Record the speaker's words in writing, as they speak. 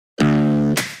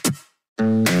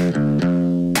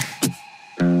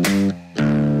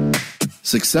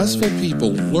Successful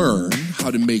people learn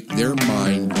how to make their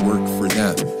mind work for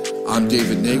them. I'm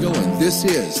David Nagel, and this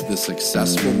is the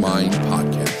Successful Mind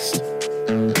Podcast.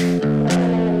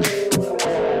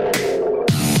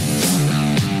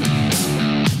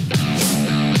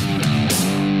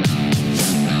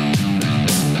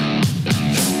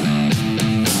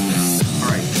 All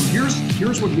right, so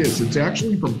here's what it is. It's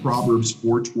actually from Proverbs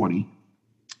 4:20.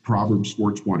 Proverbs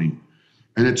 4:20.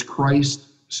 And it's Christ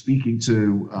speaking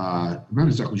to, I'm not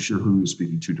exactly sure who he was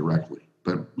speaking to directly,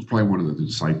 but it was probably one of the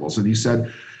disciples. And he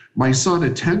said, "My son,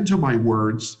 attend to my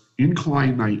words,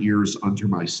 incline thy ears unto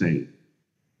my saying."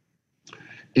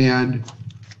 And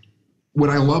what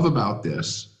I love about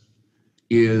this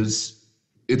is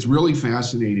it's really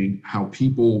fascinating how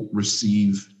people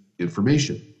receive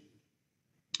information.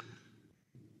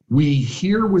 We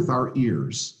hear with our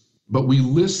ears, but we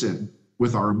listen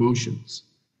with our emotions.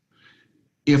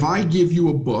 If I give you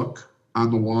a book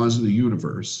on the laws of the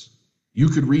universe, you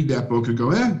could read that book and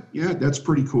go, yeah, that's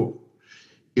pretty cool.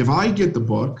 If I get the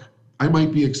book, I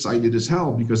might be excited as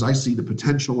hell because I see the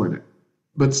potential in it.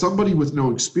 But somebody with no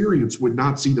experience would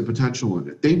not see the potential in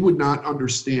it. They would not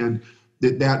understand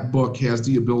that that book has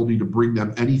the ability to bring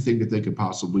them anything that they could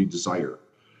possibly desire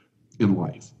in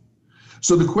life.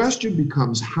 So the question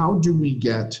becomes, how do we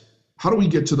get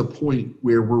to the point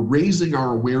where we're raising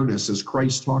our awareness as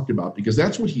Christ talked about? Because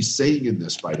that's what he's saying in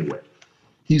this, by the way.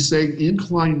 He's saying,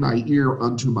 incline thy ear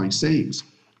unto my sayings.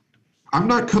 I'm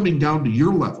not coming down to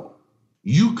your level.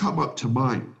 You come up to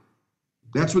mine.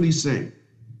 That's what he's saying.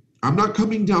 I'm not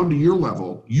coming down to your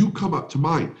level. You come up to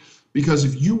mine. Because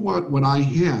if you want what I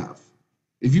have,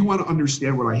 if you want to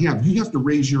understand what I have, you have to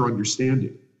raise your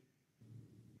understanding.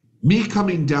 Me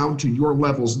coming down to your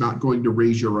level is not going to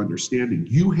raise your understanding.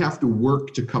 You have to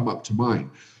work to come up to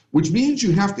mine, which means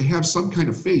you have to have some kind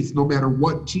of faith no matter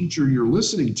what teacher you're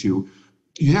listening to.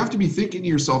 You have to be thinking to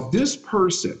yourself, this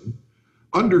person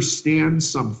understands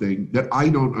something that I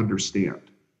don't understand.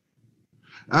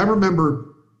 I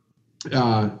remember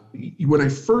when I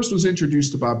first was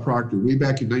introduced to Bob Proctor way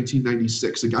back in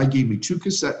 1996, a guy gave me 2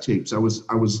 cassette tapes. I was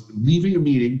leaving a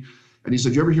meeting and he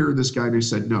said, "You ever hear of this guy?" And I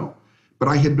said, "No." But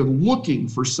I had been looking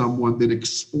for someone that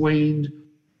explained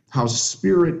how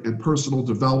spirit and personal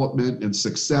development and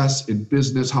success in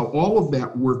business, how all of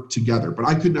that worked together. But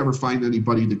I could never find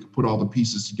anybody that could put all the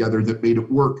pieces together that made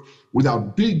it work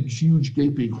without big, huge,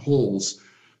 gaping holes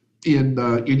in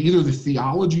either the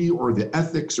theology or the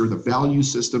ethics or the value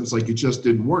systems. Like, it just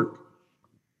didn't work.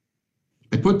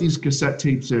 I put these cassette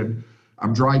tapes in.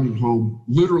 I'm driving home,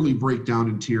 literally break down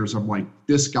in tears. I'm like,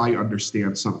 this guy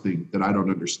understands something that I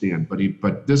don't understand,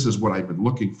 but this is what I've been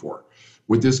looking for,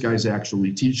 what this guy's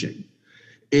actually teaching.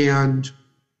 And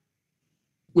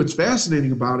what's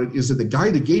fascinating about it is that the guy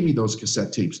that gave me those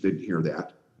cassette tapes didn't hear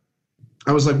that.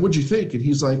 I was like, "What'd you think?" And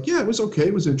he's like, "Yeah, it was okay.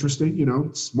 It was interesting.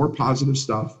 It's more positive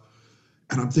stuff."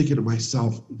 And I'm thinking to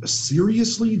myself,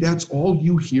 seriously, that's all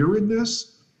you hear in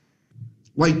this?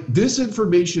 Like, this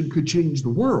information could change the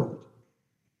world.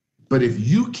 But if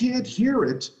you can't hear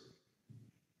it,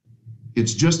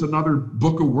 it's just another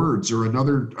book of words or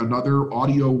another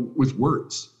audio with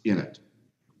words in it.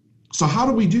 So how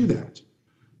do we do that?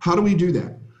 How do we do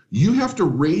that? You have to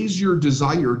raise your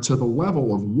desire to the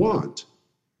level of want,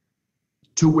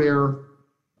 to where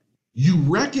you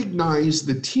recognize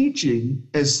the teaching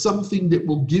as something that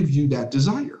will give you that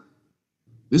desire.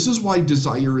 This is why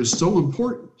desire is so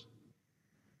important,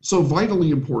 so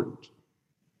vitally important.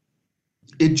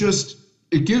 It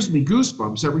gives me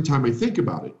goosebumps every time I think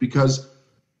about it, because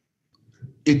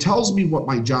it tells me what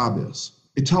my job is.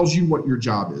 It tells you what your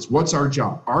job is. What's our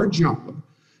job? Our job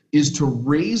is to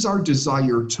raise our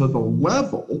desire to the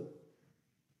level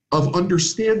of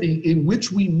understanding in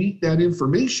which we meet that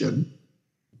information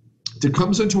that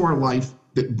comes into our life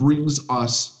that brings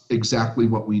us exactly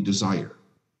what we desire.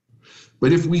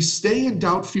 But if we stay in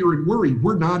doubt, fear, and worry,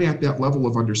 we're not at that level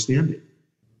of understanding.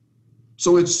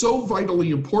 So it's so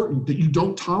vitally important that you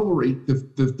don't tolerate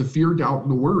the fear, doubt, and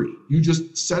the worry. You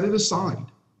just set it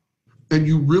aside and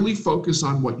you really focus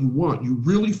on what you want. You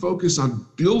really focus on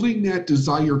building that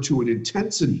desire to an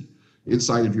intensity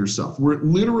inside of yourself where it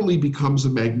literally becomes a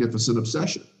magnificent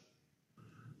obsession.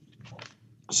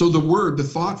 So the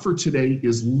thought for today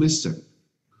is listen.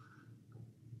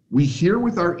 We hear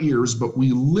with our ears, but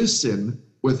we listen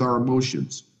with our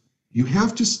emotions. You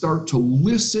have to start to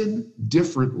listen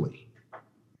differently.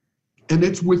 And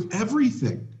it's with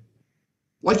everything.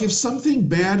 Like, if something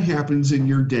bad happens in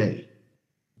your day,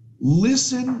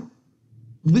 listen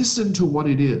to what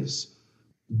it is.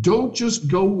 Don't just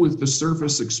go with the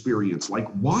surface experience. Like,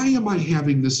 why am I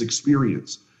having this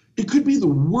experience? It could be the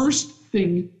worst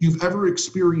thing you've ever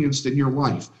experienced in your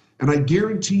life. And I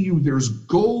guarantee you there's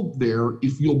gold there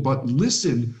if you'll but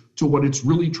listen to what it's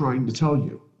really trying to tell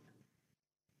you.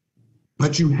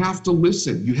 But you have to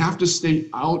listen. You have to stay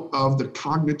out of the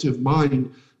cognitive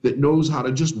mind that knows how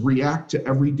to just react to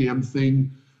every damn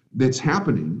thing that's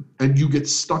happening, and you get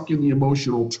stuck in the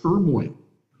emotional turmoil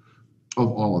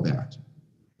of all of that.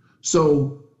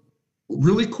 So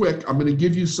really quick, I'm going to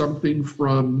give you something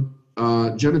from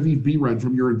Genevieve Behrend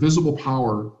from Your Invisible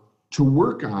Power to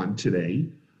work on today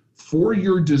for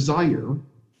your desire,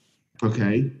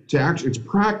 okay? It's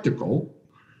practical.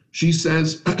 She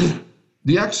says,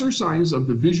 the exercise of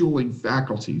the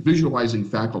visualizing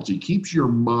faculty keeps your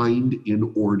mind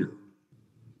in order.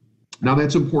 Now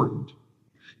that's important.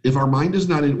 If our mind is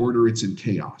not in order, it's in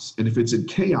chaos. And if it's in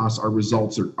chaos, our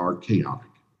results are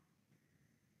chaotic.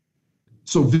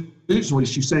 So what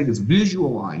she's saying is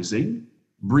visualizing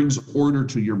brings order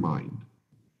to your mind.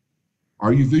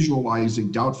 Are you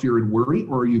visualizing doubt, fear, and worry,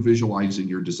 or are you visualizing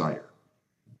your desire?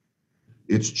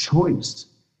 It's choice.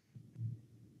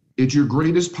 It's your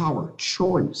greatest power,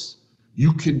 choice.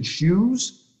 You can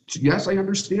choose. Yes, I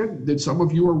understand that some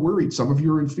of you are worried, some of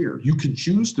you are in fear. You can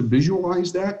choose to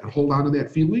visualize that and hold on to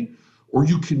that feeling, or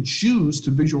you can choose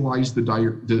to visualize the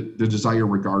desire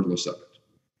regardless of it.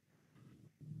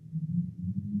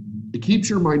 It keeps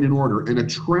your mind in order and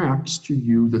attracts to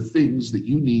you the things that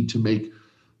you need to make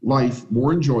life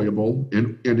more enjoyable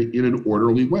and in an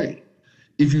orderly way.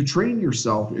 If you train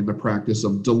yourself in the practice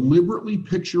of deliberately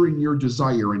picturing your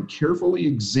desire and carefully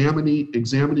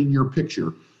examining your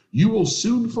picture, you will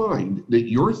soon find that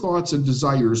your thoughts and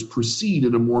desires proceed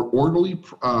in a more orderly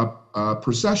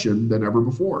procession than ever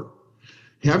before.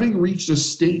 Having reached a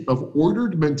state of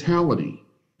ordered mentality,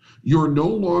 you're no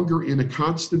longer in a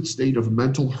constant state of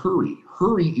mental hurry.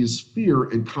 Hurry is fear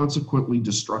and consequently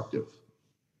destructive.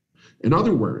 In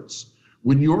other words,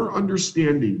 when your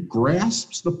understanding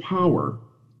grasps the power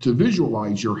to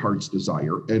visualize your heart's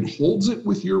desire and holds it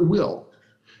with your will,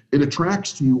 it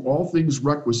attracts to you all things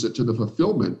requisite to the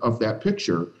fulfillment of that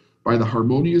picture by the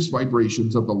harmonious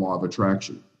vibrations of the law of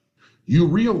attraction. You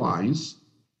realize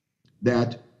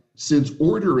that since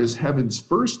order is heaven's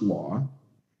first law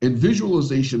and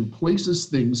visualization places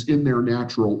things in their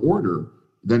natural order,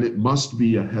 then it must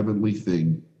be a heavenly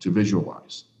thing to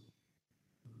visualize.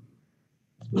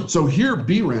 So here,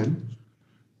 Behrend,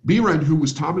 who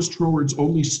was Thomas Troward's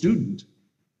only student,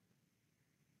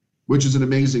 which is an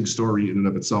amazing story in and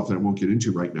of itself that I won't get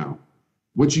into right now.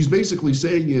 What she's basically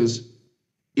saying is,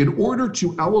 in order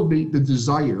to elevate the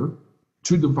desire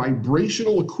to the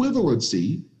vibrational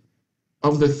equivalency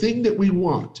of the thing that we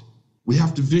want, we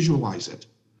have to visualize it.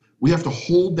 We have to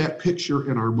hold that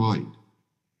picture in our mind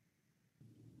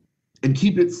and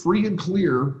keep it free and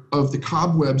clear of the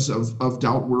cobwebs of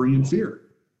doubt, worry, and fear.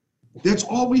 That's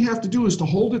all we have to do, is to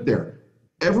hold it there.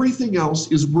 Everything else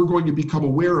is we're going to become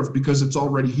aware of because it's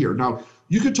already here. Now,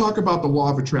 you could talk about the law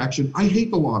of attraction. I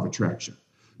hate the law of attraction.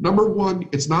 Number one,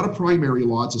 it's not a primary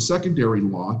law, it's a secondary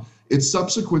law. It's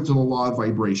subsequent to the law of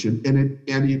vibration,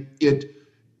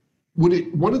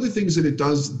 one of the things that it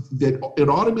does, that it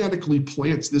automatically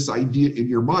plants this idea in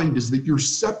your mind, is that you're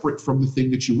separate from the thing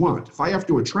that you want. If I have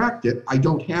to attract it, I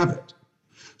don't have it.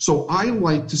 So I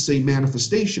like to say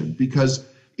manifestation, because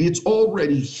it's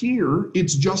already here,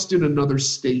 it's just in another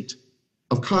state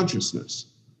of consciousness.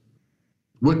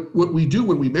 What we do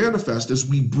when we manifest is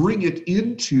we bring it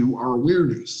into our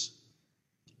awareness.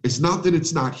 It's not that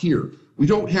it's not here. We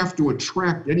don't have to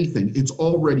attract anything, it's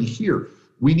already here.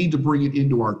 We need to bring it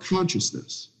into our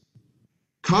consciousness.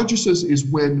 Consciousness is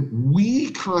when we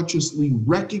consciously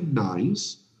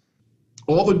recognize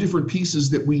all the different pieces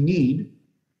that we need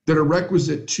that are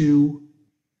requisite to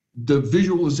the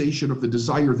visualization of the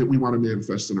desire that we want to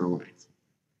manifest in our life.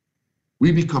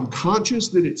 We become conscious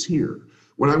that it's here.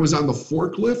 When I was on the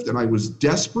forklift and I was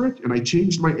desperate and I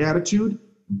changed my attitude,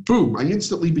 boom, I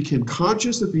instantly became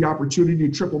conscious that the opportunity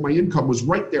to triple my income was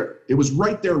right there. It was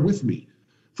right there with me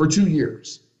for 2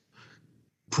 years.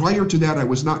 Prior to that, I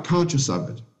was not conscious of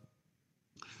it.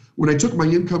 When I took my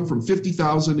income from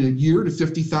 $50,000 a year to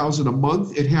 $50,000 a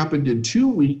month, it happened in 2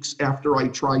 weeks after I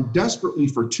tried desperately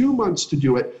for 2 months to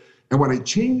do it. And when I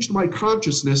changed my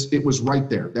consciousness, it was right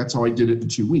there. That's how I did it in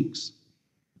 2 weeks.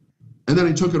 And then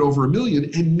I took it over $1 million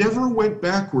and never went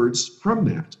backwards from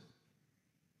that.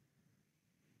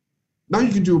 Now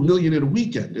you can do $1 million in a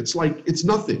weekend. It's like, it's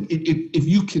nothing. If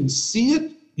you can see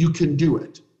it, you can do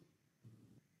it.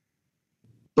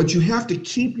 But you have to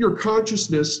keep your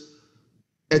consciousness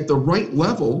at the right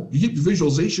level, you keep the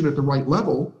visualization at the right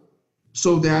level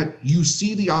so that you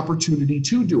see the opportunity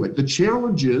to do it. The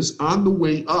challenge is on the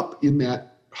way up in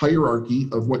that hierarchy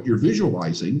of what you're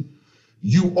visualizing,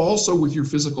 you also, with your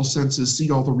physical senses,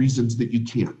 see all the reasons that you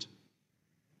can't.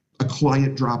 A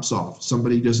client drops off,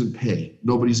 somebody doesn't pay,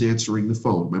 nobody's answering the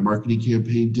phone, my marketing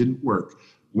campaign didn't work,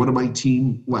 one of my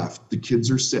team left, the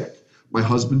kids are sick, my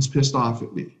husband's pissed off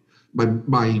at me,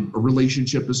 my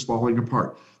relationship is falling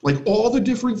apart. Like, all the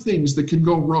different things that can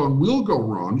go wrong will go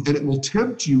wrong, and it will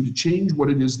tempt you to change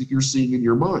what it is that you're seeing in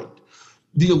your mind.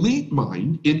 The elite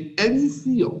mind, in any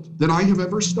field that I have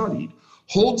ever studied,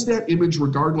 holds that image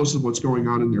regardless of what's going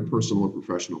on in their personal and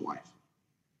professional life.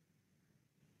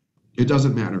 It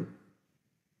doesn't matter.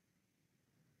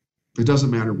 It doesn't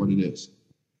matter what it is.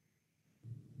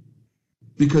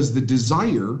 Because the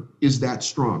desire is that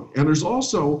strong. And there's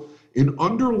also an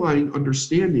underlying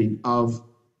understanding of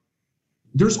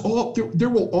there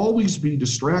will always be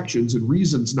distractions and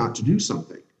reasons not to do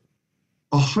something.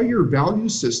 A higher value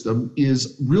system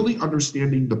is really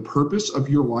understanding the purpose of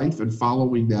your life and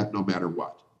following that no matter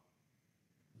what.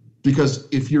 Because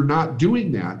if you're not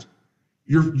doing that,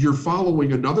 you're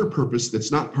following another purpose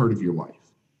that's not part of your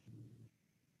life.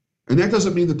 And that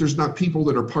doesn't mean that there's not people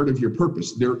that are part of your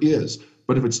purpose. There is.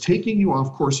 But if it's taking you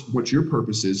off course, what your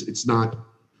purpose is, it's not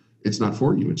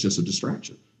for you. It's just a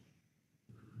distraction.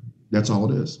 That's all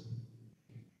it is.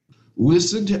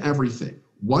 Listen to everything.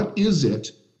 What is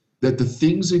it that the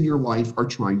things in your life are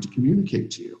trying to communicate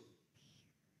to you?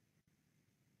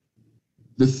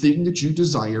 The thing that you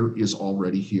desire is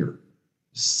already here.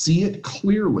 See it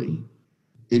clearly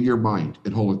in your mind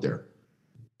and hold it there.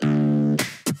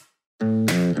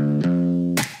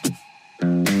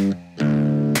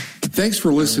 Thanks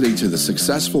for listening to the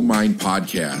Successful Mind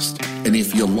podcast. And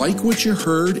if you like what you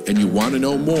heard and you want to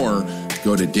know more,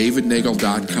 go to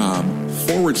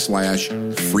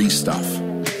davidnagel.com/free stuff.